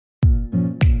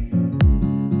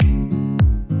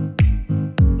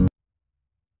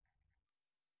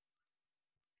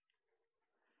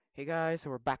Hey guys, so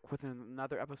we're back with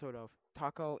another episode of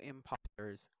Taco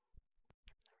Imposters.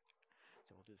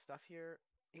 So we'll do the stuff here.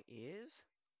 It is.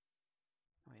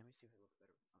 Oh, yeah, let me see if it looks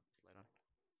better. Oh, it's light on.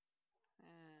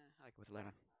 I like it with the light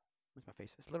on. Where's my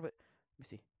face? It's a little bit. Let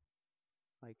me see.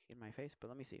 Like in my face, but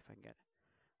let me see if I can get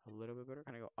a little bit better.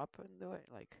 Can I go up and do it?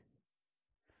 Like,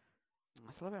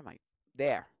 it's a little bit of my.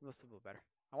 There. That's a little better.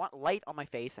 I want light on my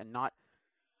face and not,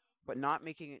 but not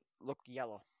making it look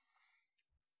yellow.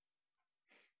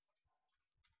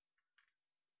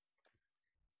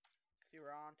 See,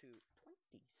 we're on to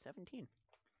 2017.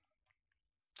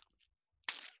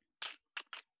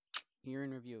 Year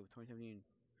in review, 2017.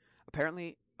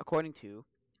 Apparently, according to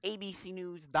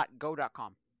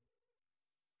abcnews.go.com.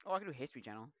 Oh, I can do History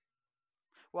Channel.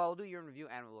 Well, I'll do your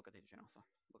review and we'll look at the channel. So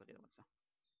look at the other one. So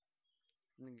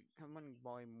come on,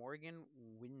 boy, Morgan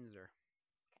Windsor.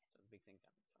 Okay, so big things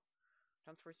happen. So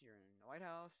Trump's first year in the White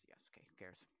House. Yes. Okay. Who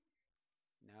cares?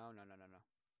 No. No. No. No. No.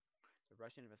 The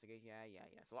Russian investigation. Yeah. Yeah.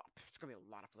 Yeah. It's a lot. It's gonna be a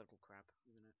lot of political crap,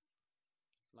 isn't it?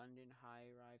 London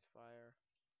high-rise fire.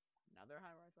 Another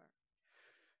high-rise fire.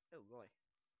 Oh boy.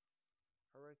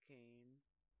 Hurricane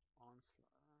onslaught.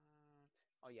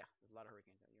 Oh yeah, there's a lot of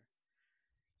hurricanes that year.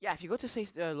 Yeah, if you go to say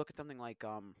look at something like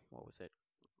what was it?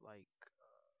 Like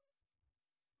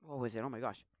what was it? Oh my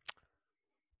gosh.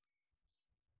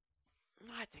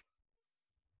 What's it?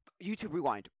 YouTube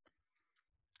Rewind.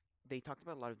 They talked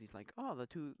about a lot of these, like, oh, the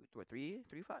two, what, three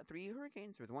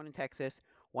hurricanes. There's one in Texas,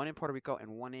 one in Puerto Rico,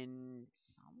 and one in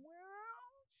somewhere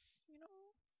else. You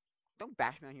know, don't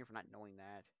bash me on here for not knowing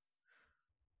that.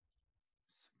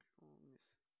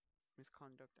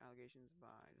 Misconduct allegations by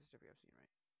this is Jeffrey Epstein,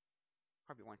 right?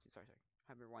 Harvey Weinstein. Sorry.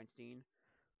 Harvey Weinstein.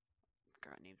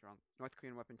 Got names wrong. North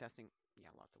Korean weapon testing.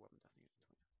 Yeah, lots of weapon testing.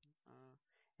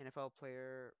 NFL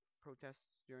player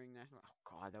protests during national. Oh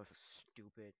God, that was so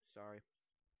stupid. Sorry.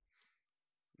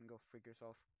 You can go freak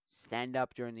yourself. Stand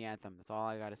up during the anthem. That's all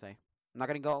I gotta say. I'm not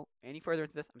gonna go any further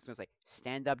into this. I'm just gonna say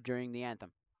stand up during the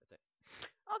anthem. That's it.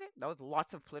 Okay, that was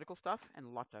lots of political stuff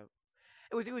and lots of.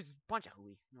 It was a bunch of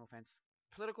hooey. No offense.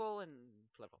 Political and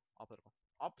political. All political.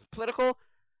 All political.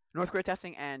 North Korea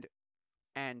testing and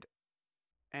and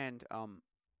and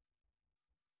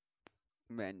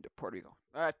Puerto Rico.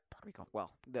 Puerto Rico.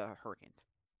 Well, the hurricanes.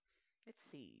 Let's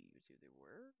see. Let's see who they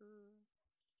were. Just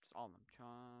all of them.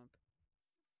 Trump.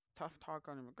 Tough talk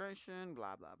on immigration.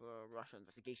 Blah blah blah. Russia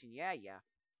investigation. Yeah yeah.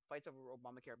 Fights over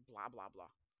Obamacare. Blah blah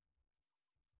blah.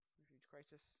 Refugee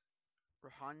crisis.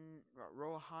 Rohan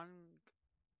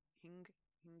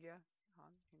Hingya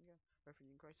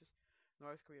refugee crisis.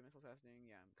 North Korea missile testing.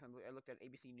 Yeah, I looked at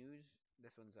ABC News.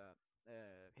 This one's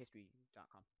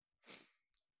history.com,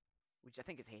 which I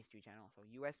think is a history channel. So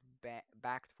U.S.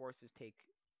 backed forces take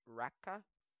Raqqa,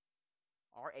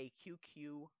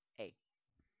 Raqqa.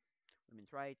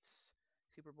 Women's rights.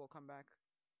 Super Bowl comeback.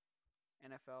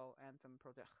 NFL anthem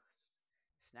protest.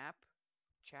 Snap,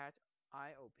 Chat,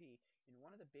 IOP in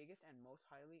one of the biggest and most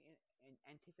highly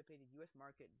anticipated U.S.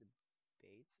 market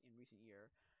debates in recent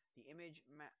year. The image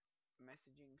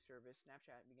messaging service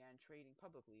Snapchat began trading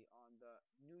publicly on the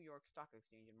New York Stock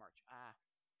Exchange in March.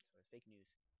 So it's fake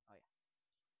news. Oh yeah.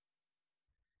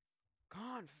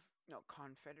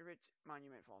 Confederate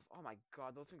Monument Falls. Oh my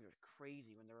God, those things are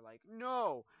crazy. When they were like,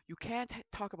 no, you can't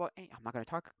talk about any. I'm not gonna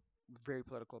talk very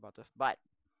political about this, but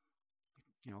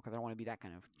because I don't want to be that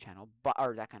kind of channel, but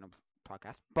or that kind of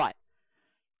podcast. But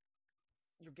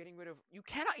you're getting rid of. You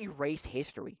cannot erase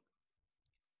history.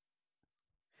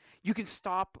 You can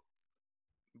stop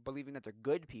believing that they're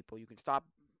good people. You can stop,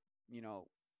 you know,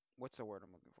 what's the word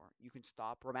I'm looking for? You can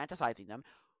stop romanticizing them,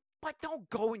 but don't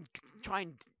go and try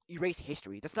and erase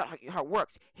history. That's not how it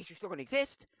works. History's still going to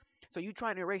exist. So you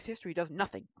trying to erase history does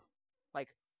nothing. Like,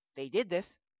 they did this.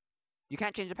 You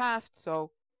can't change the past.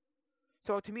 So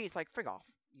to me, it's like, frig off.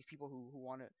 These people who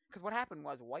want to. Because what happened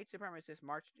was white supremacists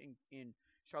marched in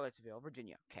Charlottesville,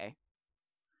 Virginia, okay?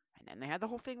 And then they had the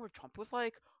whole thing where Trump was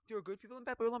like, there are good people and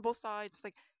bad people on both sides. It's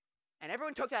like, and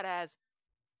everyone took that as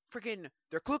freaking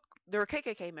they're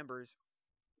KKK members.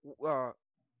 Uh,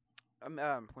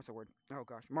 what's the word? Oh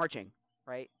gosh, marching,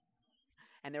 right?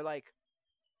 And they're like,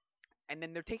 and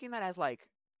then they're taking that as like,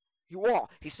 you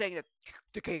all. He's saying that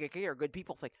the KKK are good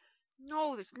people. It's like,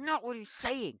 no, that's not what he's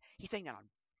saying. He's saying that on.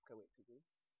 Okay, wait,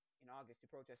 in August to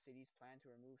protest cities plan to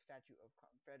remove statue of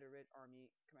Confederate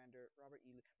Army Commander Robert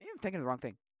E. Lee. Maybe I'm thinking of the wrong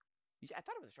thing. I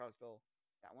thought it was Charlottesville.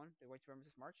 That one, the white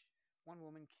supremacist march. One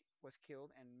woman was killed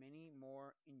and many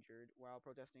more injured while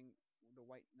protesting the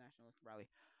white nationalist rally.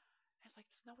 I was like,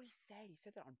 that's not what he said. He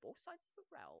said that on both sides of the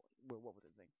rally. What was the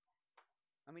thing?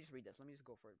 Let me just read this. Let me just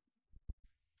go for it.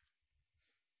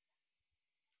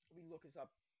 Let me look this up.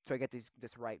 so I get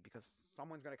this right because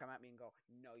someone's gonna come at me and go,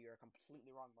 "No, you're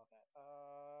completely wrong about that."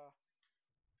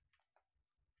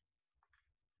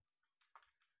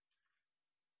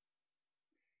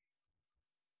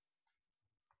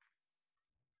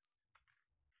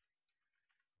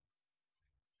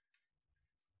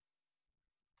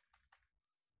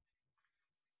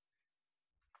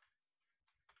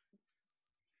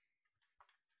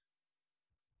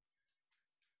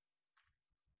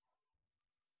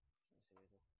 Let's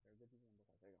see, there are good people on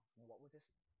both sides. There you go. What was this?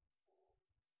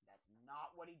 That's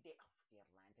not what he did. Oh, the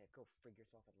Atlantic. Go frig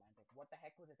yourself, Atlantic. What the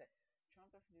heck was it?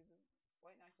 Trump defeated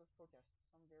white nationalist protests.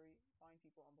 Some very fine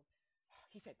people on both.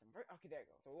 He said some very. Okay, there you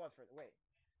go. So it was for. Wait.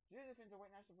 Today defends a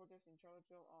white national protest in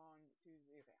Charlottesville on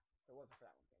Tuesday. Okay. So it wasn't for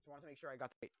that one. Okay. So I wanted to make sure I got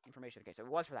the right information. Okay. So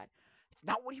it was for that. It's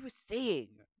not what he was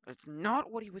saying. It's not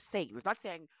what he was saying. He was not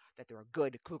saying that there are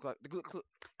good because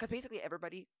basically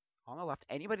everybody on the left,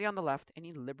 anybody on the left,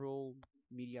 any liberal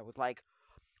media was like,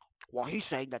 well, he's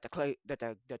saying that the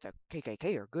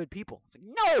KKK are good people. It's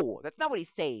like, no, that's not what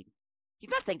he's saying. He's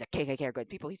not saying the KKK are good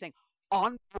people. He's saying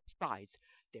on both sides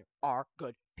there are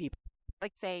good people.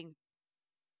 Like saying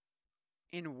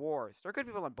in wars, there are good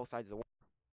people on both sides of the war.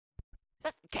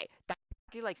 Okay, that's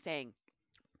exactly like saying,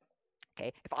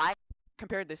 okay, if I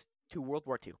compared this to World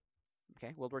War II,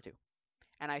 okay, World War II,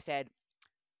 and I said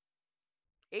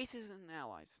aces and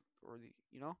allies, or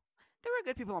there were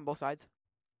good people on both sides.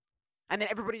 And then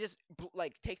everybody just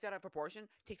like takes that out of proportion,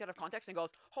 takes that out of context, and goes,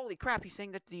 "Holy crap! He's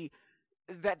saying that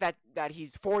that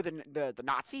he's for the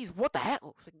Nazis. What the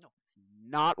hell?" It's like, no, it's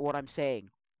not what I'm saying.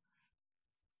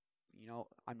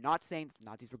 I'm not saying that the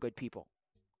Nazis were good people.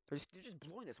 They're just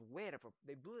blowing this way out of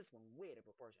they blew this one way out of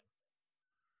proportion.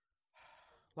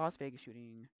 Las Vegas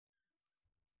shooting.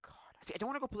 God, see, I don't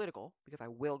want to go political because I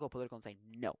will go political and say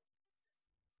no.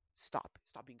 Stop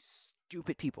being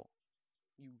stupid people.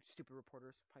 You stupid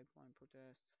reporters. Pipeline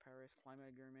protests. Paris climate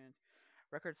agreement.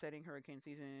 Record-setting hurricane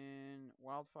season.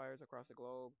 Wildfires across the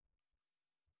globe.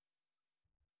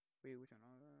 Wait, which one?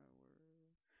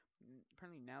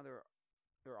 Apparently now they're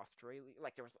Australia.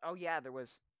 Like there was. Oh yeah, there was.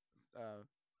 Uh,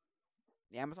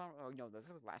 the Amazon. Oh no, this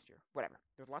was last year. Whatever.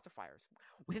 There's lots of fires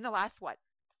within the last what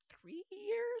 3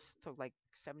 years. So like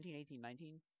 17, 18,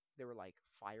 19. There were like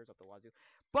fires up the wazoo.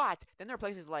 But then there are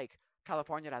places like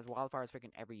California that has wildfires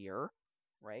freaking every year,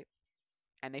 right?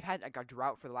 And they've had like a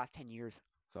drought for the last 10 years.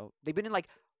 So they've been in like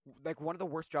one of the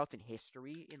worst droughts in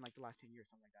history in like the last 10 years,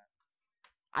 something like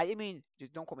that. I mean,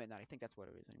 just don't quote me on that. I think that's what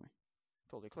it is anyway.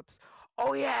 Solar eclipse.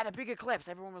 Oh yeah, the big eclipse.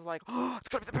 Everyone was like, "Oh, it's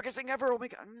gonna be the biggest thing ever." Oh my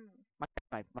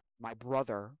god. My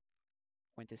brother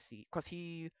went to see because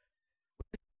he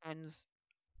ends.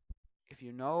 If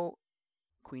you know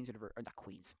Queens University, or not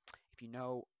Queens. If you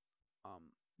know um,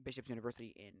 Bishop's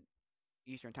University in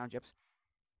Eastern Townships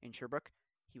in Sherbrooke,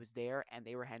 he was there and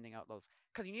they were handing out those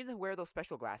because you need to wear those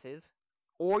special glasses,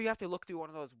 or you have to look through one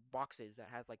of those boxes that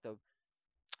has like the.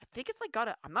 I think it's like got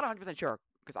a. I'm not 100% sure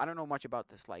because I don't know much about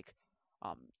this like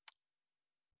um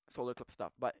solar eclipse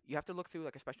stuff, but you have to look through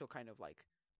like a special kind of like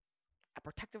a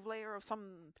protective layer of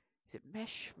some. Is it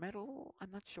mesh metal? I'm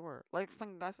not sure. Like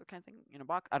some that's the kind of thing in a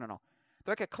box. I don't know.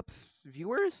 They're like eclipse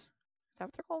viewers. Is that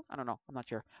what they're called? I don't know. I'm not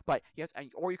sure. But yes,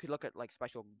 or you could look at like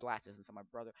special glasses and some of my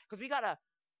brother because we got a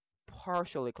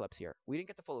partial eclipse here. We didn't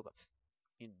get the full eclipse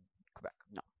in Quebec.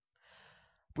 No,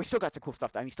 we still got some cool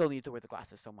stuff. I mean, still need to wear the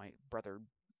glasses. So my brother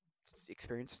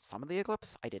experienced some of the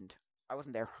eclipse. I didn't. I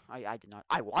wasn't there. I did not.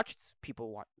 I watched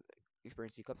people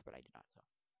experience the eclipse, but I did not. So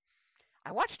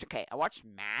I watched. Okay, I watched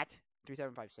Matt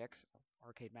 3756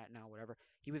 Arcade Matt now whatever.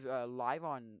 He was live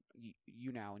on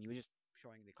you now, and he was just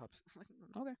showing the eclipse.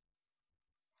 Okay,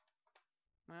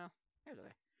 well, here's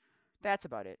okay. That's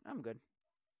about it. I'm good.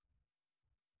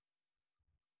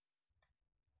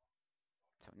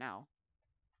 So now,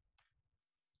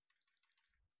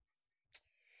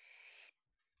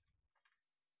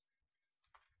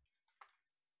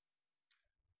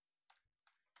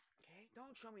 okay,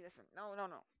 don't show me this one. No, no,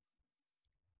 no,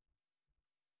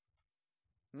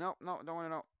 no, no. Don't want to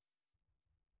know.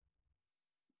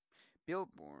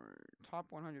 Billboard top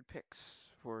 100 picks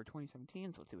for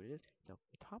 2017. So let's see what it is. So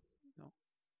the top. No,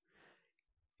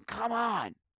 come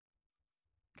on.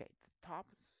 Okay, the top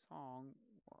song.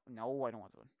 No, I don't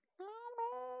want this one. No,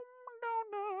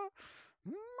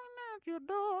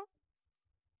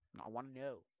 I want to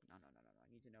know. No, no, no, no, no.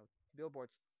 I need to know.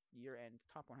 Billboard's year-end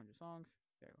top 100 songs.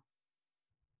 There you go.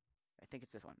 I think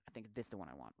it's this one. I think this is the one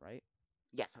I want, right?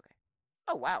 Yes. Okay.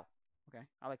 Oh wow. Okay,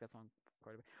 I like that song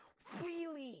quite a bit.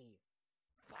 Really?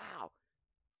 Wow.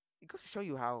 It goes to show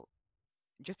you how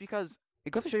just because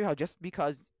it goes to show you how just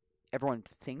because everyone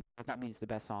thinks does not mean it's the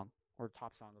best song or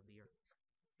top song of the year.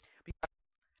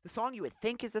 The song you would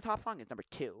think is the top song is number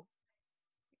two,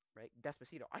 right?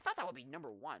 Despacito. I thought that would be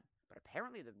number one, but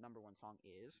apparently the number one song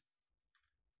is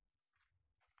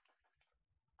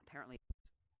apparently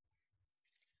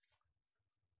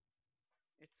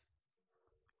it's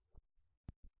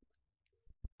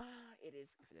it is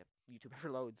if the YouTube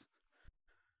ever loads.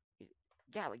 It,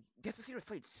 yeah, like Despacito is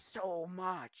played so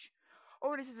much.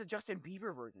 Oh, this is a Justin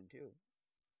Bieber version too.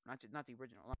 Not the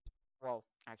original. Well,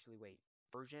 actually, wait.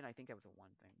 Version? I think that was a one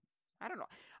thing. I don't know.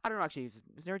 I don't know actually.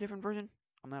 Is there a different version?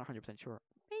 I'm not 100% sure.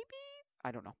 Maybe.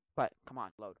 I don't know. But come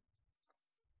on, load.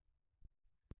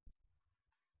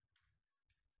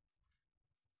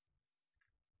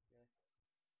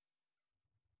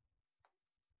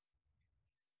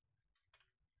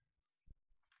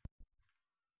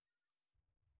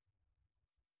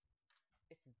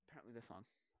 It's apparently this song.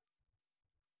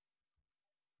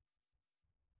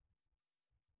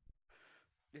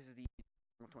 This is the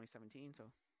 2017. So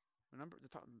number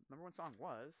one song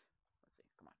was. Let's see.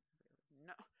 Come on.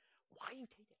 No. Why do you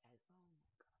take it as? Oh my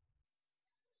god.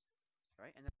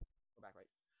 Right, and then go back right.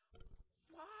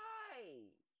 Why?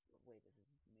 Wait, this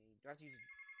is made. Do I have to use?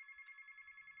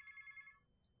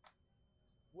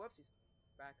 Whoopsies.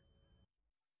 Back.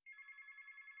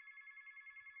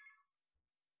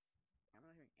 I'm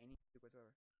not hearing any music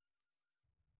whatsoever.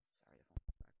 Sorry, the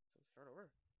phone back. So start over.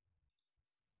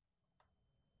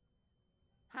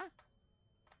 Huh?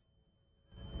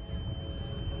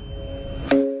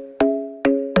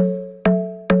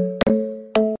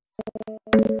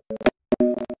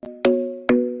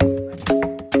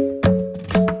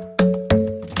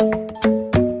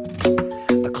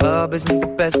 The club isn't the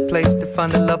best place to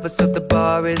find a lover, so the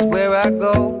bar is where I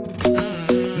go.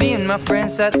 Me and my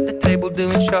friends at the table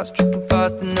doing shots, tripping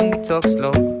fast, and then we talk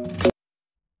slow.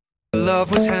 Love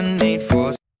was handmade for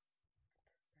us.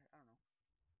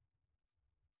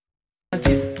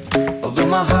 Although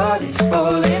my heart is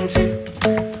falling too,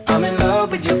 I'm in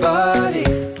love with your body.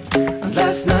 And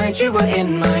last night you were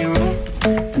in my room,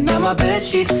 and now my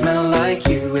bedsheets smell like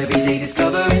you. Every day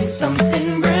discovering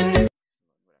something brand new.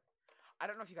 I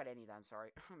don't know if you got any of that. I'm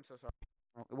sorry. I'm so sorry.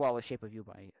 Well, The Shape of You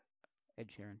by Ed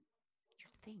Sheeran. What do you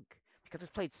think? Because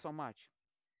it's played so much.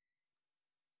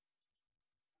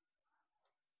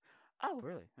 Oh,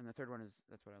 really? And the third one is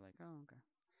that's what I like. Oh, okay.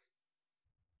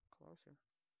 Closer.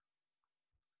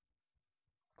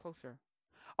 Closer.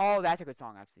 Oh, that's a good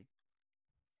song actually.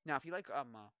 Now, if you like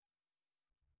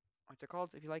what's it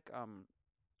called? If you like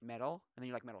metal and then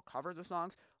you like metal covers of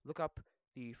songs, look up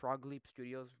the Frog Leap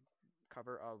Studios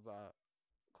cover of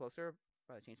Closer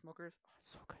by the Chainsmokers. Oh,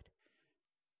 it's so good.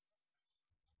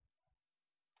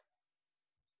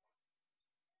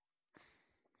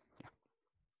 Yeah.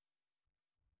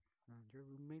 And your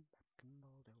roommate back in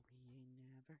Boulder, we ain't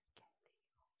never get the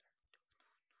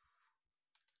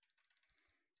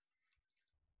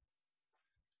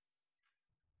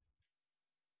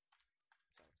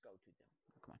So let's go to them.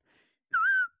 Oh, come on.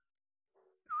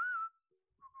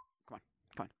 Come on.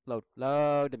 Come on. Load.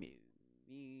 Load the movies.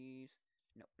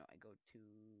 No, no, I go to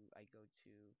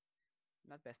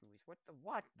not best movies. What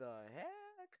the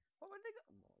heck? What would they go?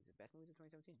 Oh, is it best movies in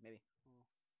 2017? Maybe.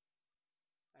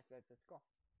 Oh, that's cool.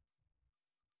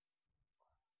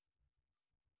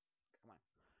 Come on.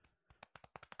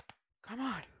 Come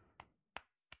on.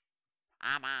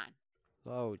 I'm on.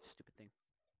 Load, stupid thing.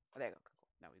 Oh, there you go. Cool.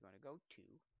 Now we're gonna go to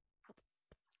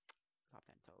top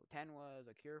 10. So 10 was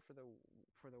a cure for the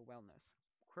wellness.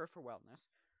 Cure for wellness.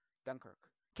 Dunkirk.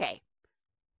 Okay.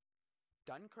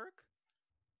 Dunkirk.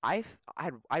 I'd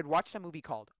watched a movie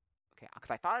called okay because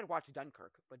I thought I'd watched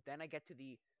Dunkirk, but then I get to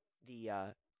the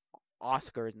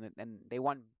Oscars and they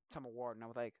won some award and I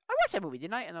was like I watched that movie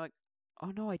didn't I? And I'm like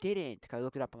oh no I didn't. 'Cause I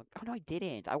looked it up. I'm like oh no I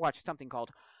didn't. I watched something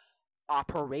called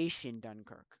Operation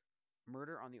Dunkirk.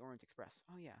 Murder on the Orient Express.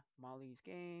 Oh yeah, Molly's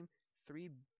Game.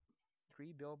 Three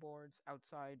three billboards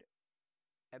outside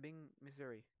Ebbing,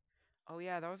 Missouri. Oh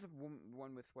yeah, that was the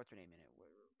one with what's her name in it,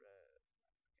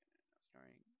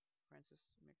 starring Francis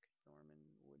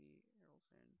McDormand, Woody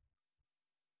Harrelson.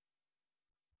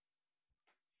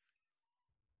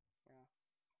 Yeah,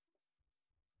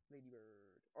 Lady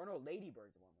Bird. Or no, Lady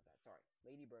Bird's the one with that. Sorry,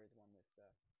 Lady Bird is the one with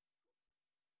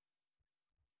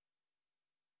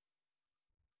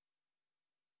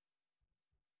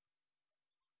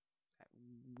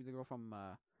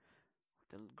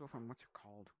the girl from what's her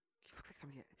called? He looks like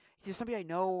somebody. Either somebody I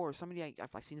know or somebody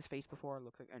I've seen his face before.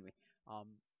 Looks like anyway.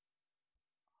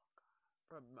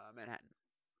 From Manhattan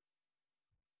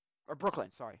or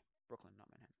Brooklyn. Sorry, Brooklyn, not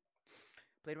Manhattan.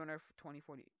 Blade Runner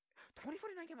 2040.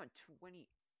 2049 came out in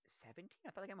 2017. I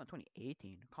thought it came out in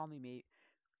 2018.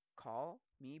 Call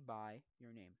me by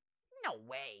your name. No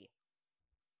way.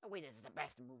 No way. This is the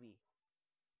best movie.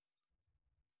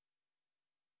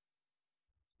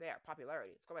 There,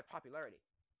 popularity. Let's go by popularity.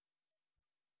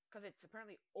 Because it's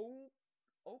apparently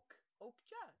Okja.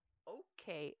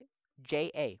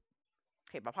 OKJA.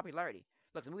 Okay, by popularity.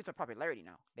 Look, the movie's by popularity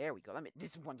now. There we go.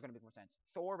 This one's gonna make more sense.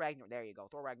 Thor Ragnarok. There you go.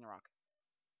 Thor Ragnarok.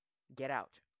 Get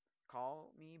Out.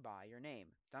 Call Me by Your Name.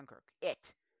 Dunkirk.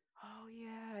 It. Oh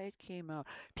yeah, it came out.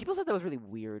 People said that was really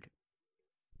weird.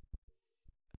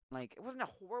 Like it wasn't a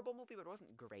horrible movie, but it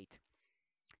wasn't great.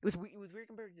 It was weird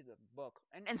compared to the book,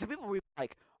 and some people were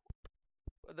like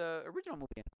the original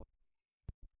movie.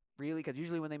 Really, because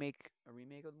usually when they make a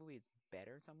remake of the movie, it's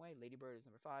better in some way. Lady Bird is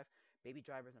number 5. Baby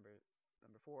Driver is number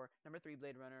 4. Number 3,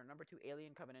 Blade Runner. Number 2,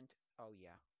 Alien Covenant. Oh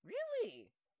yeah,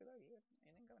 really? Alien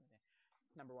Covenant.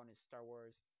 Number 1 is Star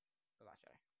Wars: The Last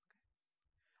Jedi.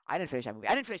 I didn't finish that movie.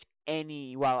 I didn't finish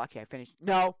any. Well, okay, I finished.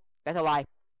 No, that's a lie.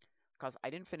 Because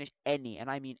I didn't finish any, and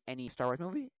I mean any Star Wars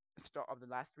movie, of the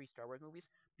last 3 Star Wars movies,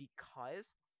 because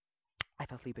I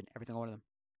fell asleep in every single one of them.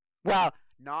 Well,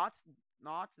 not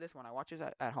this one. I watched it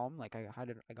at home. Like I had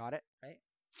it, I got it right,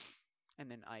 and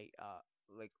then I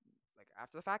like like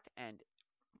after the fact, and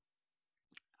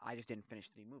I just didn't finish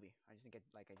the movie. I just didn't get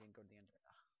I didn't go to the end of it.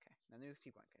 Ugh, okay, now let's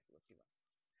keep going. Okay, so let's keep going.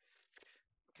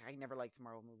 I never liked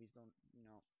Marvel movies. Don't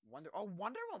Wonder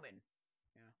Woman.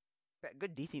 Yeah,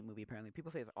 good DC movie apparently.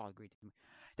 People say it's all great.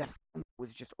 That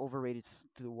was just overrated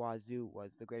to the wazoo. Was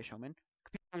The Greatest Showman?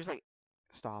 People are just like,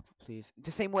 stop, please.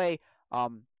 The same way,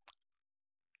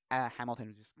 Hamilton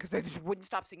was just because they just wouldn't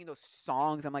stop singing those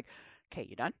songs. I'm like, okay,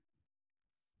 you done?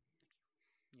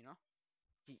 You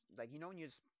know, when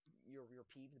you're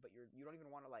peeved, but you don't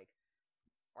even want to like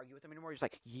argue with them anymore. You're just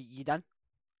like, you done?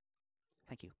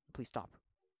 Thank you. Please stop.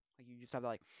 Like you just have to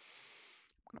like,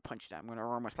 I'm gonna punch that. I'm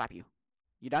gonna slap you.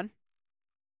 You done?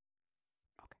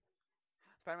 Okay.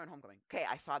 Spider-Man: Homecoming. Okay,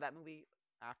 I saw that movie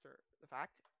after the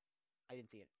fact. I didn't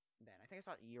see it then. I think I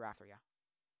saw it a year after. Yeah.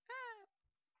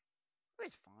 It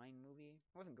was fine movie.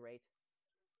 It wasn't great.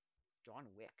 John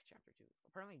Wick Chapter 2.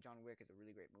 Apparently, John Wick is a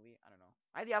really great movie. I don't know.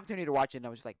 I had the opportunity to watch it, and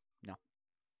I was just like, no.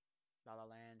 La La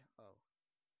Land. Oh.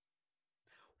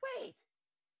 Wait!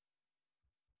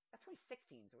 That's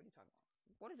 2016, so what are you talking about?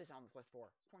 What is this on this list for?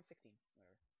 It's 2016.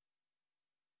 Whatever.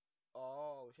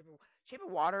 Oh, Shape of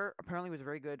Water apparently was a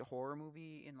very good horror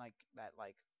movie in that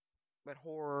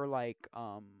horror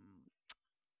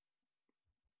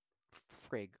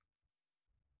frig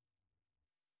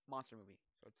monster movie.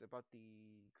 So it's about the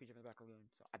creature from the Black Lagoon.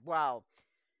 So wow,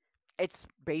 it's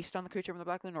based on the creature from the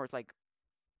Black Lagoon, or it's like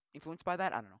influenced by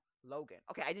that. I don't know. Logan.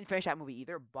 Okay, I didn't finish that movie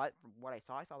either, but from what I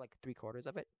saw like 3/4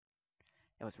 of it.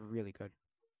 It was really good.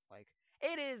 Like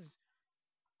it is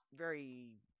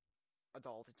very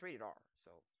adult. It's rated R.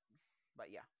 So,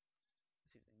 but yeah.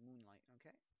 Let's see, Moonlight.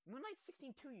 Okay, Moonlight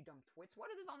 16 too. You dumb twits.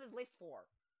 What is this on this list for?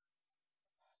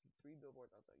 3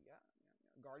 billboards outside. Yeah.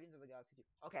 Guardians of the Galaxy 2.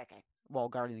 Okay. Well,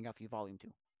 Guardians of the Galaxy Volume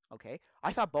 2. Okay.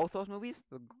 I saw both those movies,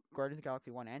 the Guardians of the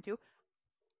Galaxy 1 and 2.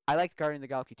 I liked Guardians of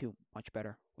the Galaxy 2 much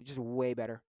better, which is way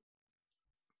better.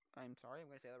 I'm sorry, I'm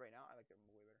gonna say that right now. I like it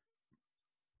way better.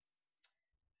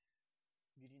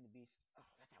 Beauty and the Beast. Oh,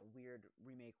 that's a weird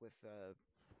remake with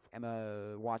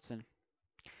Emma Watson.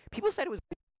 People said it was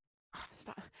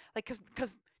stop. Like,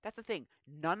 cause that's the thing.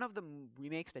 None of the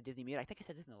remakes that Disney made. I think I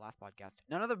said this in the last podcast.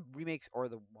 None of the remakes or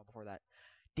the one before that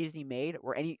Disney made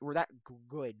were that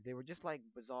good. They were just like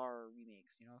bizarre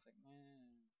remakes. It's like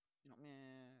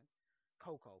meh.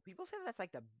 Coco. People say that's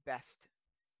like the best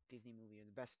Disney movie or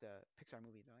the best Pixar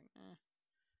movie. They're like, eh.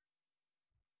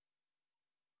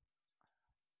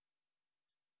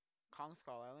 Kong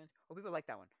Skull Island. Oh, people like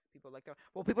that one. People like that.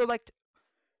 Well, people liked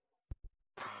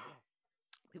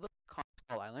Kong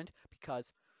Skull Island because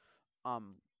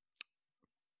um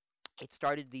it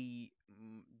started the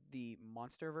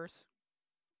MonsterVerse.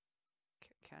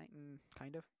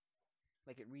 Kind of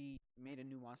like it made a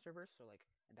new MonsterVerse. So like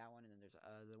that one, and then there's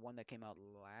the one that came out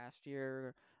last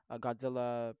year,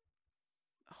 Godzilla.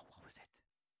 Oh, what was it?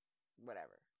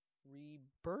 Whatever.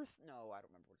 Rebirth? No, I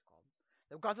don't remember what it's called.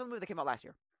 The Godzilla movie that came out last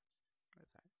year. What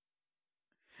is that?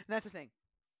 And that's the thing.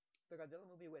 The Godzilla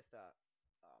movie not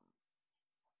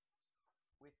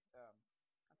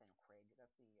Daniel Craig.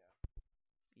 That's the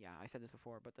yeah, I said this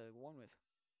before, but the one with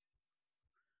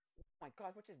oh my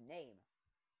God, what's his name?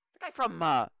 The guy from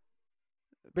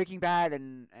Breaking Bad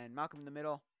and Malcolm in the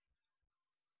Middle.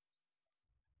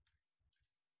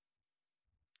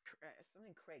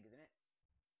 Something Craig, isn't it?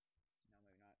 No,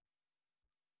 maybe not.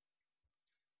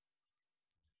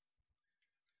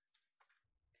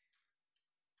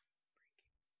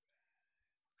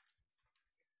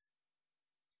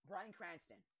 Bryan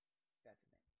Cranston. That's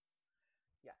his name.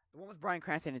 Yeah, the one with Bryan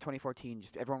Cranston in 2014.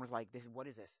 Just everyone was like, "This, what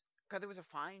is this?" Because it was a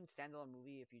fine standalone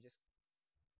movie if you just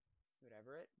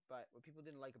whatever it. But what people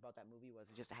didn't like about that movie was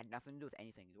it just had nothing to do with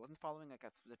anything. It wasn't following like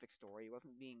a specific story. It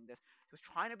wasn't being this. It was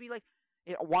trying to be like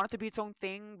it wanted to be its own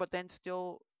thing, but then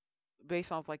still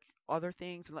based off like other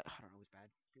things. And like I don't know, it was bad.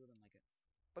 People didn't like it,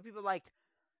 but people liked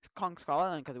Kong Skull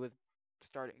Island because it was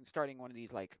starting one of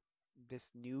these like this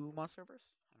new MonsterVerse.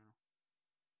 I don't know.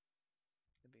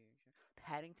 The big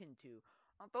Paddington 2.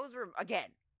 Those were again.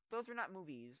 Those were not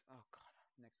movies. Oh god.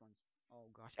 Next one's. Oh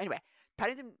gosh. Anyway,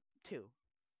 Paddington 2.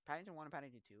 Paddington 1 and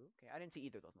Paddington 2. Okay, I didn't see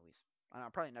either of those movies. And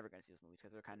I'm probably never gonna see those movies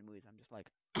because they're kind of movies I'm just like,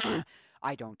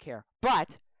 I don't care.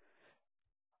 But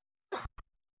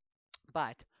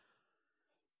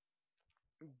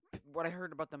what I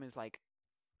heard about them is like,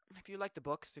 if you like the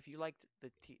books, if you liked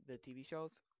the TV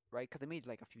shows, right? Because they made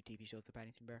like a few TV shows to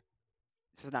Paddington Bear.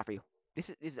 This is not for you. This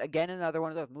is again another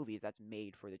one of those movies that's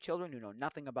made for the children who know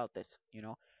nothing about this. You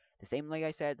know, the same like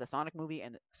I said, the Sonic movie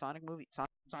and the Sonic movie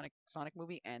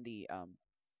and the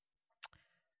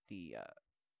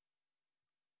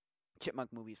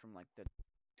Chipmunk movies from like the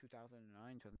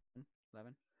 2009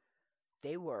 2011.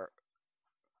 They were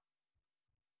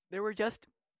they were just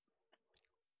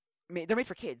they're made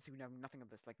for kids who know nothing of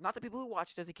this. Like not the people who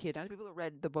watched as a kid, not the people who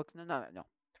read the books. No, no, no.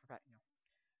 No.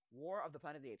 War of the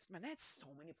Planet of the Apes. Man, they had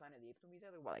so many Planet of the Apes movies.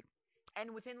 There, like,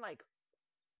 and within like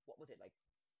what was it like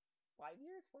 5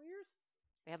 years, 4 years?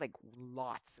 They had like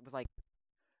lots. It was like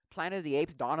Planet of the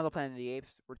Apes, Dawn of the Planet of the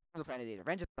Apes, Return of the Planet of the Apes,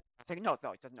 Revenge of the no,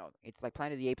 no, it doesn't. No, it's like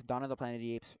Planet of the Apes, Dawn of the Planet of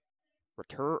the Apes,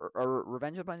 Return or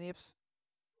Revenge of the Planet of the Apes,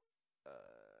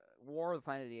 War of the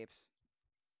Planet of the Apes.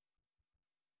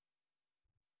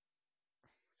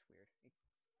 It's weird.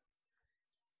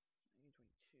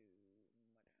 1922, Madame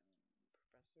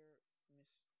Professor Miss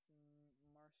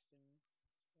Marston, Wonder Woman,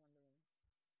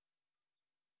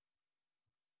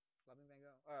 Loving Van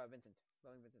Gogh, Vincent,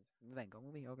 Loving Vincent, Van Gogh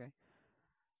movie. Okay.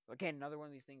 Again, another one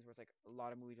of these things where it's like a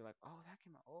lot of movies are like, oh, that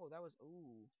came out. Oh, that was.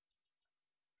 Ooh.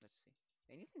 Let's see.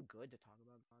 Anything good to talk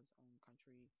about God's own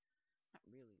country? Not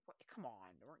really. What? Come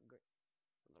on, there weren't good.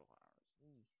 Little Flowers. The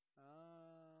Promise.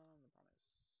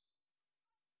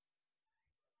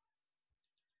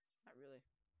 Not really.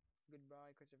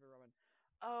 Goodbye, Christopher Robin.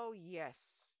 Oh yes.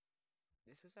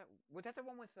 This was that. Was that the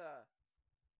one with let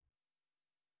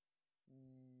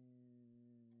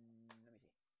me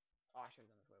see. Oh, I should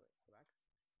have done this. Wait, wait. Go back.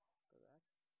 Go back.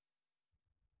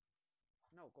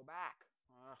 No, go back.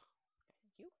 Ugh.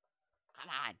 Thank you.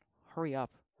 Come on. Hurry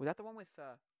up. Was that the one with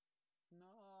No.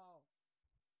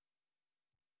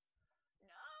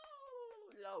 No.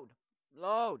 Load.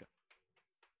 Load.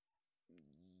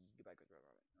 Goodbye, Christopher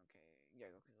Robin. Okay. Yeah.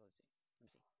 Okay. Let's see. Let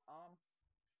me see.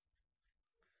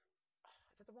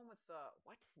 Is that the one with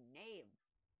what's his name?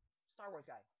 Star Wars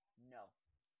guy. No.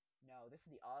 No, this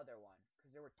is the other one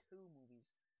because there were two movies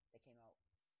that came out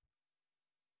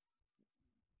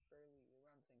fairly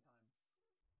around the same time.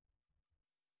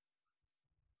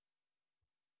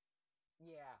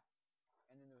 Yeah,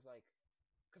 and then there was like,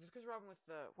 because it's Chris Robin with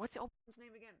the what's Obi-Wan's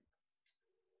name again?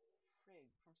 Frig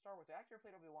from Star Wars. The actor who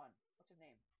played Obi-Wan. What's his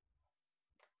name?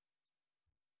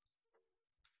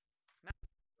 Not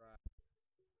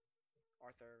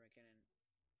Arthur McKinnon,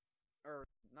 or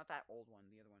not that old one.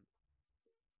 The other one.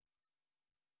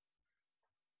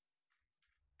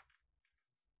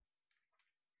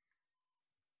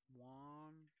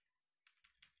 Juan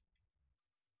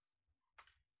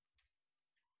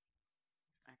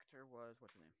actor was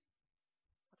what's his name?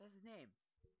 What is his name?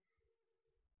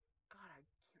 God, I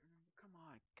can't remember. Come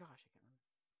on, gosh, I can't remember.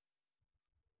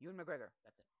 Ewan McGregor.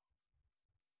 That's it.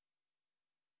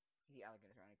 The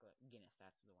alligator Guinness.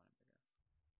 That's the one I'm thinking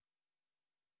of.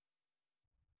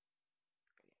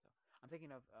 Okay, yeah. So I'm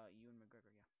thinking of Ewan McGregor.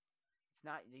 Yeah, it's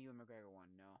not the Ewan McGregor one.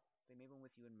 No, they made one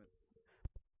with Ewan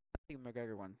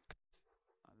McGregor one.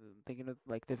 I'm thinking of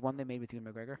like there's one they made with Ewan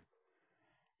McGregor,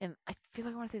 and I feel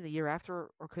like I want to say the year after,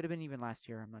 or could have been even last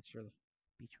year. I'm not sure.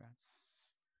 Beach Rats.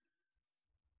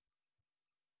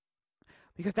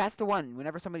 Because that's the one.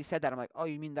 Whenever somebody said that, I'm like, oh,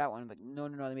 you mean that one? I'm like, no,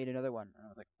 no, no, they made another one. And I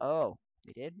was like, oh,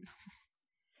 they did.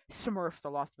 Smurfs: The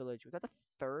Lost Village. Was that the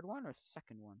third one or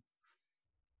second one?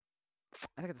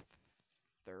 I think it's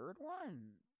the third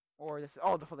one. Or this?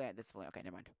 Oh, the full. This full. Okay,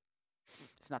 never mind.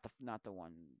 It's not the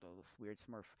one. The weird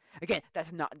Smurf. Again.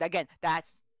 That's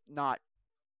not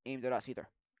aimed at us either.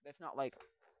 That's not like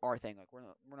our thing. Like we're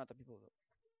not the people.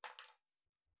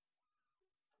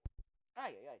 Ah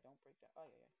yeah yeah. Don't break that. Oh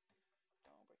yeah yeah.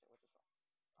 Don't break that. What's this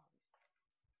from? Oh,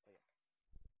 so yeah.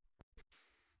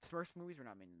 Smurfs movies were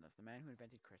not made in this. The Man Who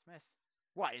Invented Christmas.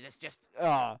 What is this? Just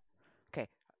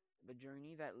okay. The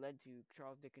journey that led to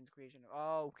Charles Dickens' creation.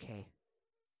 Okay.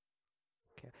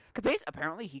 Okay. Because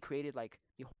apparently he created like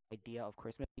the whole idea of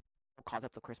Christmas, the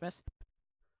concept of Christmas,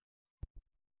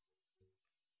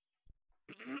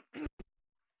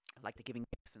 like the giving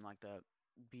gifts and like the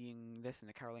being this and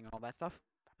the caroling and all that stuff.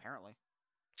 Apparently,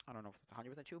 I don't know if it's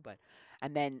 100% true, but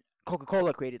and then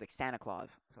Coca-Cola created like Santa Claus.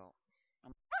 So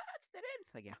I'm that's that it.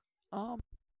 Like yeah.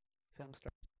 Film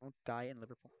stars don't die in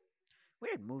Liverpool.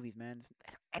 Weird movies, man.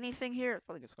 Anything here? It's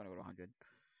probably just gonna go to 100.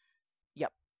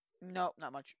 Yep. No,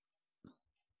 not much.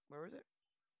 Where was it?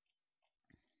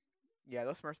 Yeah,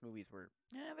 those Smurfs movies were.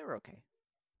 Yeah, they were okay.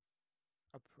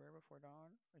 A Prayer Before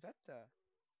Dawn. Is that the?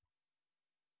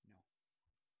 No.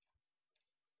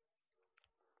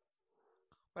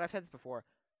 But I've said this before.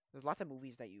 There's lots of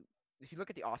movies that if you look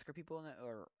at the Oscar people in it,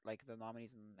 or like the nominees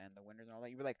and the winners and all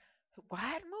that, you'd be like,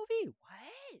 what movie?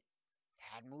 What?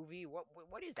 That movie?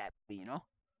 What is that movie? You know?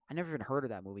 I never even heard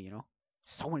of that movie. You know?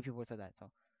 So many people have said that. So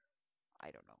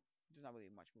I don't know. There's not really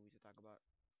much movies to talk about.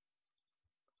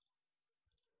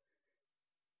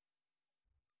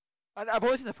 I've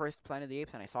always seen the first Planet of the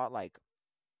Apes, and I saw it like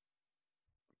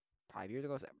 5 years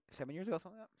ago, 7 years ago,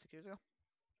 something like that, 6 years ago.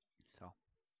 So,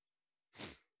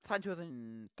 it's in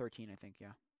 2013, I think.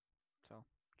 Yeah. So,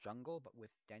 Jungle, but with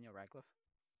Daniel Radcliffe.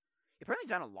 He apparently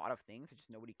done a lot of things that just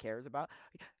nobody cares about.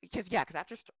 Because yeah, because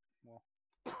after well,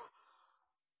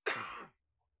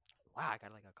 wow, I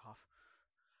got like a cough.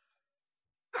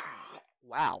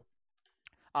 Wow.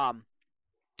 Um,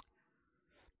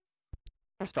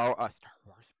 Star Wars.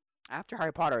 After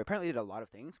Harry Potter, he apparently did a lot of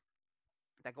things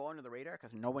that go under the radar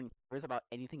because no one cares about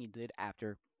anything he did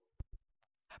after.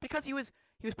 Because he was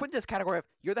put in this category of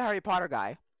you're the Harry Potter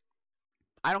guy.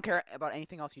 I don't care about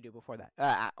anything else you do before that,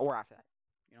 or after that.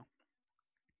 You know,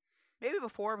 maybe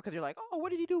before because you're like, oh, what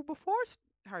did he do before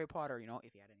Harry Potter? You know,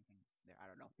 if he had anything there, I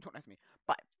don't know. Don't ask me.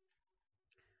 But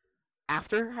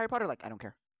after Harry Potter, like, I don't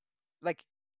care. Like,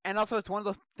 and also it's one of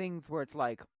those things where it's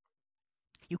like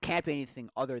you can't be anything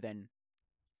other than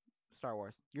Star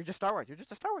Wars. You're just Star Wars. You're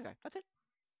just a Star Wars guy. That's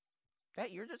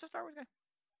it. You're just a Star Wars guy.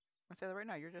 I say that right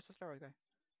now. You're just a Star Wars guy.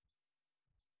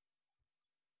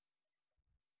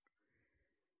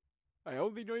 I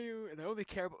only know you, and I only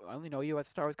care. I only know you as a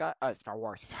Star Wars guy. Star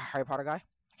Wars, Harry Potter guy.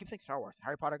 I keep saying Star Wars,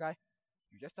 Harry Potter guy.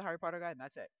 You're just a Harry Potter guy, and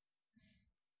that's it.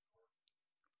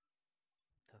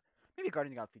 So, maybe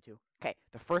Guardians of the Galaxy 2. Okay,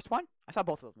 the first one, I saw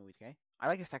both of those movies. Okay, I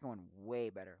like the second one way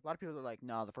better. A lot of people are like,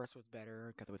 no, the first was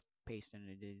better because it was paced and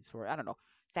it is sort. I don't know.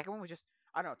 Second one was just,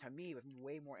 I don't know. To me, it was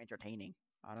way more entertaining.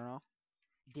 I don't know.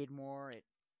 It did more. It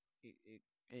it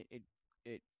it it,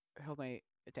 it held my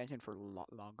attention for a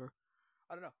lot longer.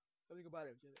 I don't know. Something about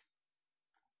it.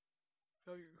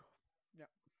 So you, yeah.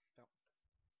 So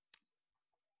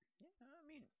yeah, I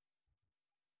mean,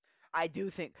 I do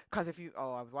think because if you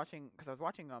I was watching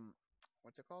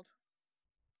what's it called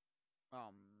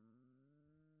um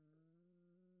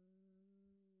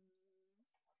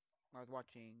I was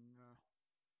watching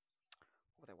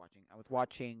what was I watching? I was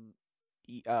watching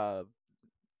e- uh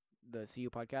the CU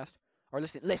podcast or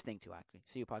listening to actually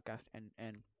CU podcast and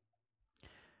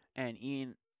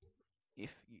Ian,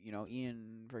 if you know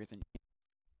Ian Ferguson,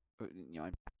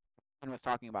 and was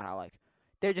talking about how like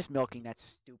they're just milking that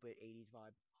stupid 80s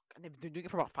vibe. And they've been doing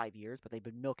it for about 5 years, but they've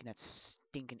been milking that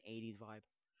stinking 80s vibe.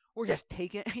 We're just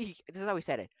taking. This is how we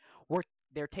said it.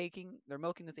 They're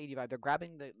milking this 80s vibe. They're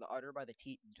grabbing the udder by the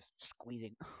teat and just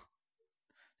squeezing.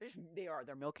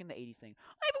 They're milking the 80s thing.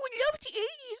 I but when you love the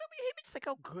 80s, it's like,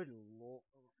 oh, good lord.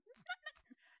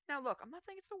 Now look, I'm not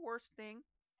saying it's the worst thing.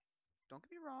 Don't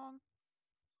get me wrong.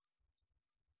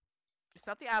 It's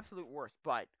not the absolute worst,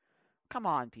 but come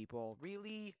on, people.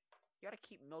 Really? You gotta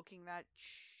keep milking that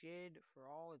shit for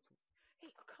all it's.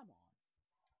 Hey, come on.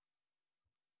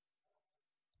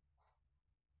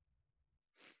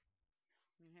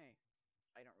 I mean, hey,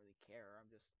 I don't really care.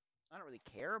 I don't really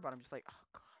care, but I'm just like, oh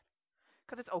god,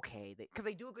 because it's okay. Because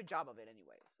they do a good job of it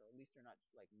anyway. So at least they're not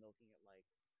like milking it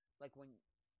like when.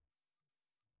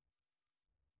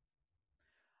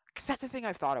 Cause that's the thing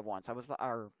I've thought of once. I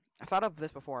thought of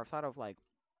this before. I've thought of like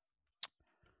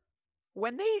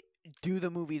when they do the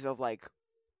movies of like.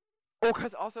 Oh,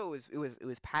 because also it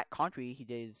was Pat Contry. He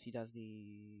does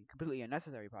the completely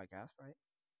unnecessary podcast, right?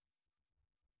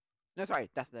 No, sorry,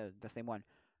 that's the same one.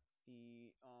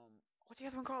 The what's the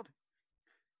other one called?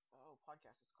 Oh,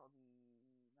 podcast. It's called the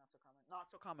Not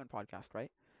So Common podcast,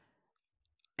 right?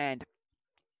 And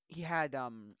he had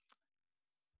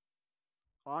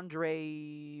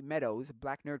Andre Meadows,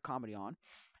 Black Nerd Comedy, on,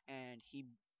 and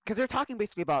because they're talking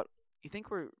basically about you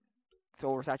think we're so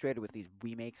oversaturated with these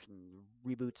remakes and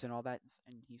reboots and all that,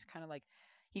 and he's kind of like,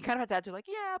 he kind of had to answer like,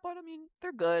 yeah, but I mean,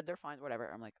 they're good, they're fine, whatever.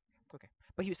 I'm like, okay.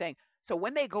 But he was saying, so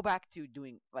when they go back to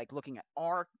doing like looking at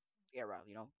our era,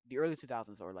 the early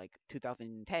 2000s or like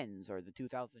 2010s or the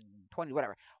 2020,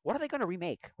 whatever, what are they going to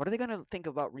remake? What are they going to think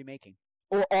about remaking?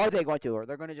 Or are they going to? Or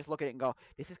they're going to just look at it and go,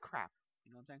 this is crap.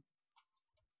 You know what I'm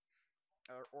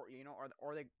saying?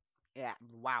 Or they, yeah,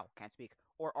 wow, can't speak.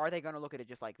 Or are they going to look at it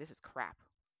just like, this is crap?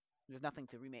 There's nothing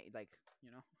to remake, like, I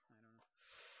don't know.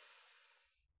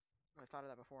 I thought of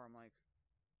that before. I'm like,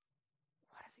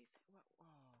 what does he think? What?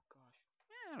 Oh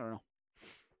gosh. I don't know.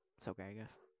 It's okay, I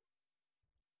guess.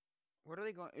 What are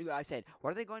they going? I said, what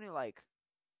are they going to like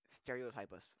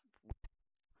stereotype us?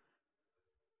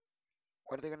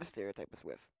 What are they going to stereotype us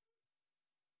with?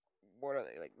 What are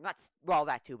they like? Not well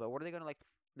that too, but what are they going to like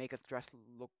make us dress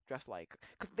like?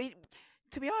 Cause they,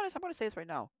 to be honest, I'm going to say this right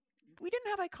now. We didn't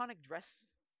have iconic dress,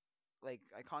 like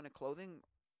iconic clothing,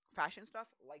 fashion stuff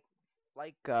like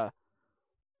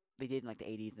they did in like the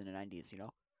 80s and the 90s.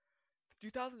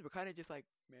 2000s were kind of just like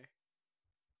meh.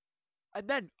 And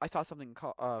then I saw something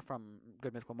from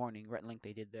Good Mythical Morning, Rhett and Link.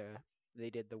 They did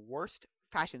the worst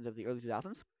fashions of the early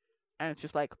 2000s, and it's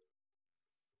just like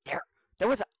there there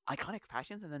was iconic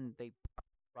fashions, and then they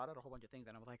brought out a whole bunch of things,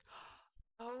 and I was like,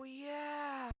 oh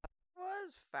yeah, there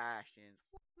was fashions,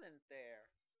 wasn't there?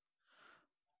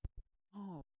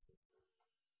 Oh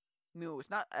no, it's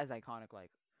not as iconic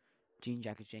like jean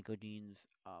jackets, Janko jeans,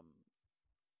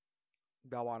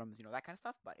 bell bottoms, that kind of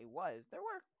stuff. But it was there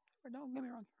were. Don't get me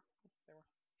wrong, there were.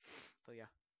 So yeah,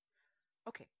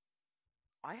 okay.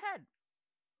 I had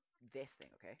this thing.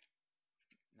 Okay,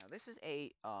 now this is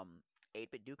a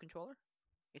 8-bit do controller.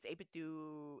 It's 8-bit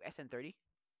do SN30.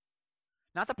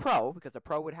 Not the Pro because the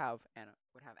Pro would have analog.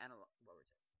 What was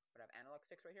it? Would have analog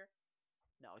sticks right here.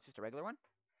 No, it's just a regular one.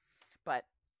 But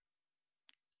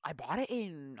I bought it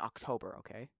in October.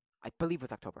 Okay, I believe it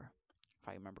was October, if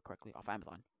I remember correctly, off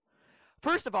Amazon.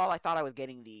 First of all, I thought I was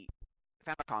getting the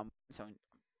Famicom, so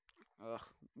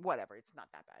whatever. It's not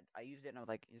that bad. I used it and I was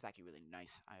like, it's actually really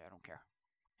nice. I don't care.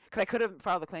 Because I could have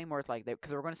filed a claim where it's like, because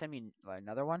they were going to send me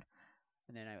another one,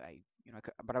 and then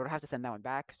but I would have to send that one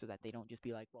back so that they don't just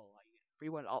be like, well, I get a free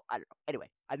one. I don't know. Anyway,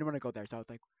 I didn't want to go there, so I was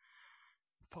like,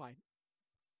 fine,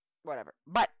 whatever.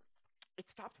 But it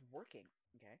stopped working,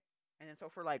 okay? And then so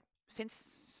for like since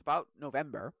about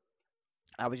November,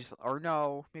 I was just, or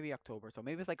no, maybe October. So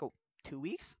maybe it's like 2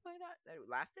 weeks like that it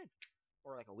lasted,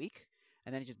 or like a week,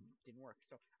 and then it just didn't work.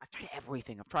 So I've tried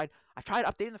everything. I've tried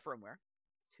updating the firmware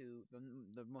to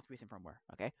the most recent firmware.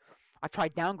 Okay, I've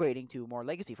tried downgrading to more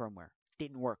legacy firmware.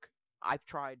 Didn't work. I've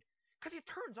tried because it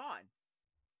turns on.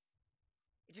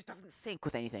 It just doesn't sync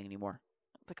with anything anymore.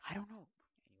 It's like I don't know.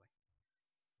 Anyway,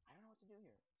 I don't know what to do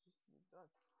here. It does.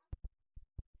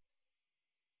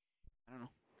 I don't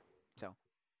know. So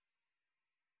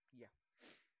yeah,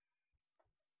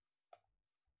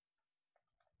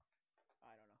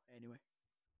 I don't know. Anyway,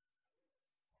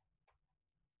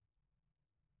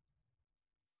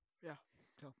 yeah.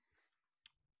 So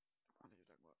what did you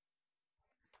talk about?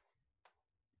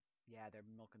 Yeah, they're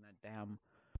milking that damn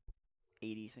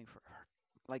 80s thing for.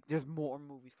 Like, there's more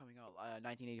movies coming out.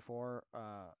 1984,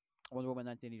 Wonder Woman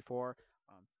 1984,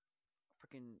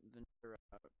 freaking the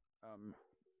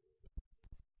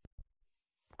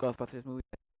Ghostbusters movie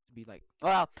to be like,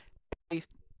 well, at least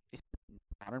it's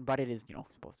modern, but it is,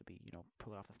 supposed to be,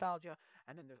 pulling off nostalgia.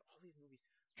 And then there's all these movies.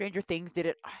 Stranger Things did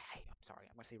it. I'm sorry,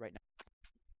 I'm gonna say right now,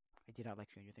 I did not like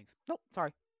Stranger Things. Nope,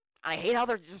 sorry. I hate how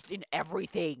they're just in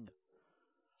everything.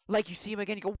 Like you see them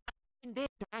again, you go, what in this?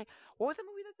 Right? What was the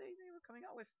movie that they were coming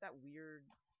out with? That weird,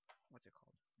 what's it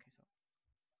called? Okay, so up,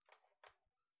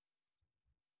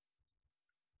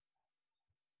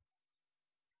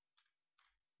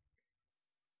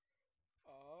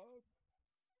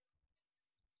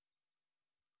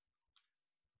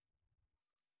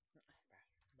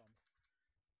 bastard, bums,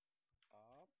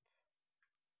 up,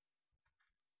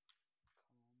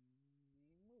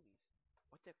 movies.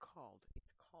 What's it called? It's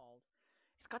called.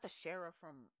 It's got the sheriff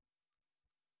from.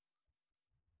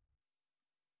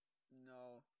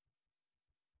 No,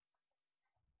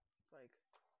 it's like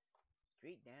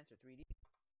Street Dance or 3D.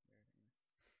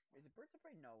 Is it Birds of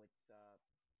Prey? No, it's